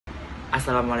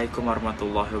Assalamualaikum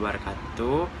warahmatullahi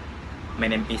wabarakatuh.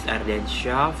 My name is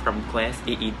Ardiansyah from Class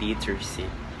EED Thursday.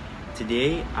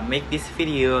 Today, I make this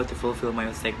video to fulfill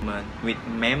my segment with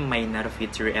Mam Mainar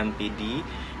Fitri M.Pd,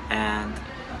 and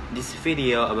this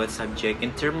video about subject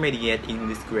intermediate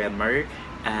English grammar,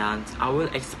 and I will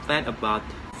explain about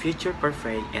future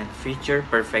perfect and future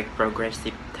perfect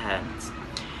progressive tense.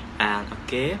 And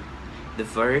okay, the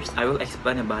first I will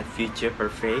explain about future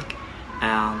perfect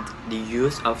and the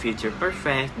use of future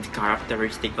perfect, the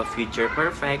characteristic of future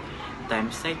perfect,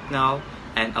 time signal,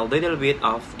 and a little bit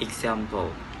of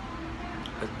example.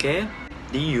 Okay,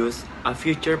 the use of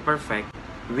future perfect.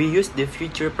 We use the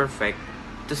future perfect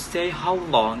to say how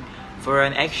long for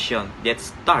an action that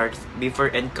starts before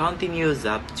and continues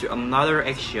up to another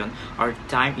action or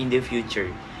time in the future.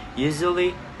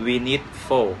 Usually, we need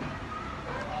for.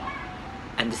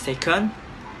 And the second,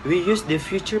 we use the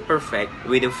future perfect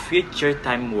with a future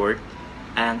time word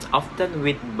and often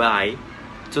with by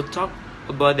to talk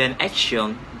about an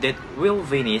action that will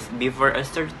finish before a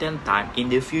certain time in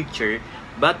the future,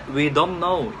 but we don't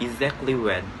know exactly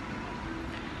when.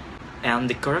 And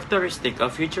the characteristic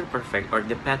of future perfect or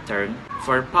the pattern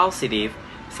for positive,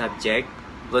 subject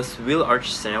plus will or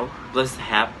shall plus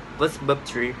have plus verb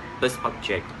 3 plus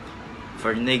object.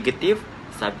 For negative,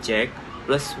 subject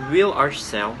plus will or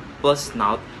shall plus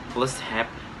noun plus have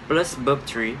plus verb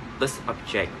 3 plus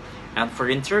object. And for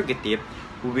interrogative,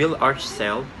 will or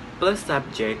shall plus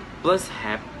subject plus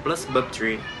have plus verb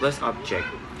 3 plus object.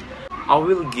 I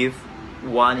will give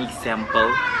one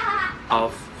example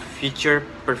of future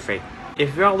perfect.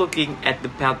 If we are looking at the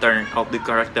pattern of the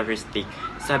characteristic,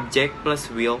 subject plus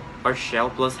will or shall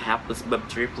plus have plus verb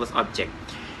 3 plus object.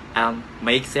 And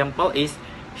my example is,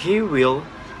 he will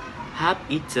have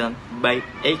eaten by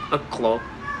 8 o'clock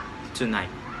tonight.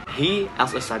 He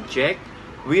as a subject,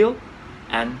 will,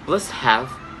 and plus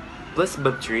have, plus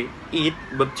verb 3, eat,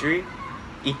 verb 3,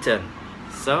 eaten.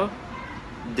 So,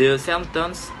 the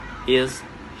sentence is,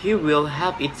 he will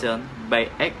have eaten by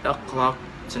 8 o'clock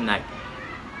tonight.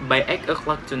 By 8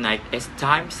 o'clock tonight is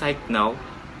time signal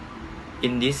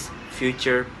in this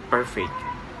future perfect.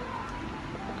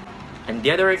 And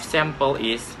the other example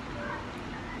is,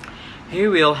 he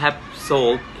will have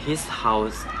sold his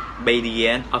house by the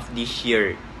end of this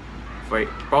year. For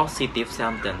positive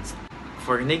sentence.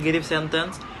 For negative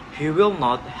sentence, he will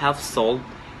not have sold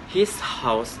his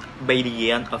house by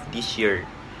the end of this year.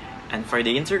 And for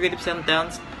the interrogative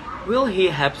sentence, will he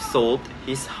have sold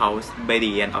his house by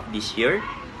the end of this year?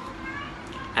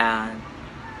 And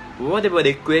what about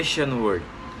the question word?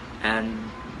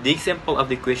 And the example of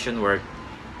the question word,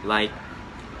 like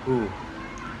who?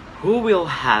 Who will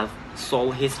have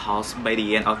sold his house by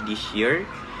the end of this year?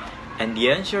 And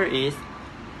the answer is,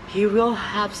 he will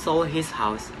have sold his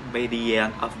house by the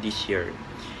end of this year.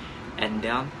 And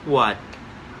then what?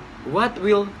 What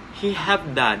will he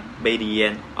have done by the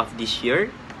end of this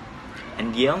year?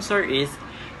 And the answer is,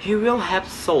 he will have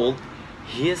sold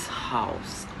his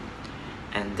house.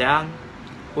 And then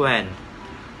when?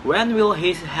 When will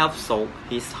he have sold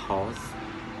his house?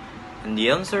 And the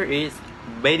answer is,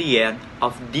 by the end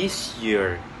of this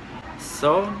year.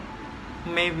 So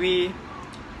maybe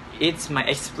it's my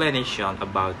explanation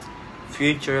about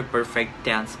future perfect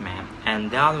tense, ma'am. And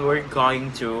then we're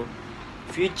going to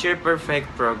future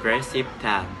perfect progressive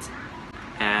tense.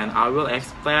 And I will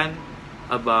explain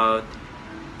about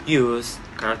use,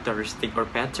 characteristic or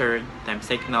pattern, time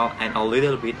signal, and a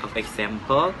little bit of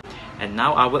example. And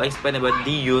now I will explain about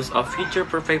the use of future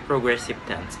perfect progressive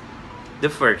tense. The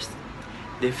first,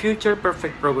 the future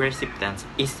perfect progressive tense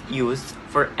is used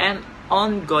for an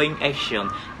ongoing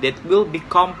action that will be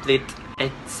complete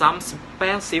at some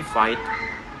specified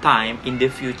time in the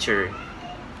future.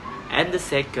 And the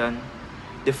second,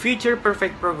 the future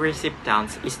perfect progressive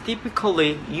tense is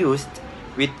typically used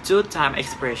with two time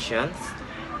expressions,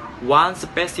 one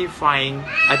specifying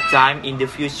a time in the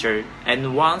future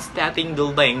and one stating the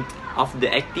length of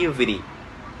the activity.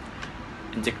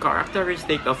 And the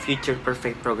characteristic of future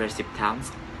perfect progressive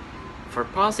tense, for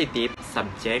positive,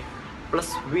 subject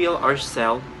plus will or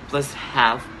shall plus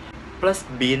have plus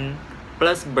been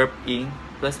plus verb in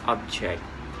plus object.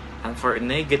 And for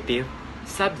negative,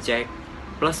 subject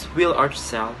plus will or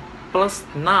shall plus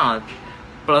not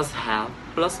plus have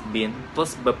plus been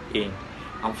plus verb in.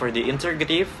 And for the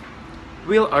interrogative,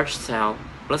 will or shall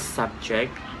plus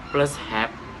subject plus have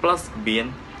plus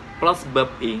been plus verb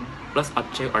in plus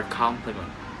object or complement.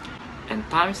 And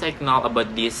time signal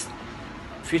about this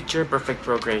future perfect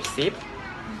progressive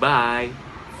by,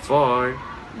 for,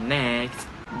 next.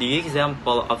 The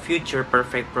example of future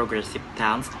perfect progressive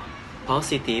tense,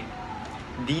 positive,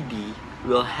 DD,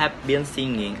 will have been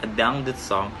singing a dangdut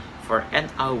song for an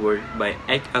hour by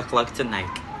 8 o'clock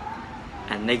tonight.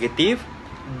 And negative,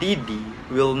 Didi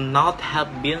will not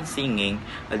have been singing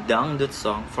a dangdut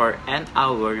song for an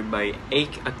hour by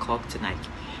 8 o'clock tonight.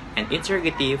 And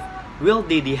interrogative, will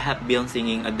Didi have been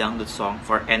singing a dangdut song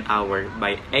for an hour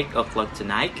by 8 o'clock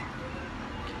tonight?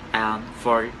 And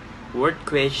for word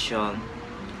question,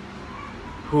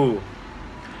 who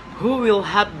will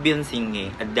have been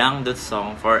singing a dangdut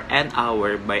song for an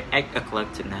hour by 8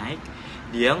 o'clock tonight?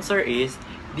 The answer is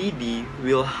Didi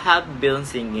will have been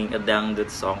singing a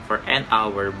dangdut song for an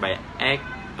hour by 8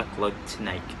 o'clock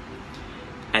tonight.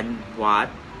 And what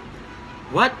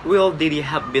will Didi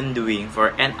have been doing for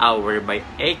an hour by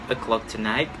 8 o'clock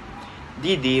tonight?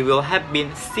 Didi will have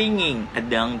been singing a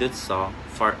dangdut song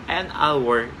for an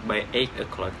hour by 8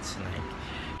 o'clock tonight.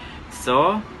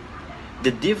 So, the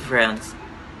difference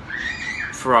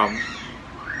from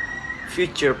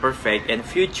future perfect and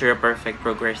future perfect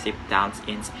progressive tense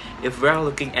is, if we are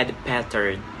looking at the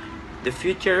pattern, the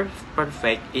future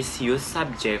perfect is use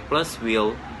subject plus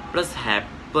will plus have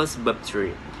plus verb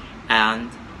 3, and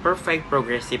perfect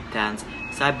progressive tense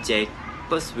subject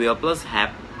plus will plus have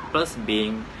plus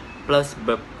being plus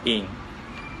verb ing.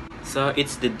 So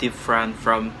it's the difference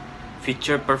from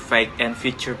future perfect and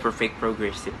future perfect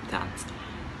progressive tense.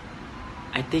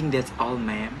 I think that's all,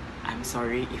 ma'am. I'm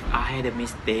sorry if I had a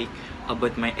mistake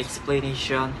about my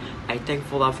explanation. I take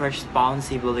full of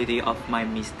responsibility of my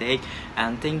mistake,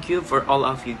 and thank you for all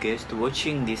of you guys to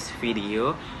watching this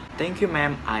video. Thank you,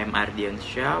 ma'am. I'm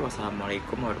Ardiansyah.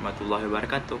 Wassalamualaikum warahmatullahi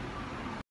wabarakatuh.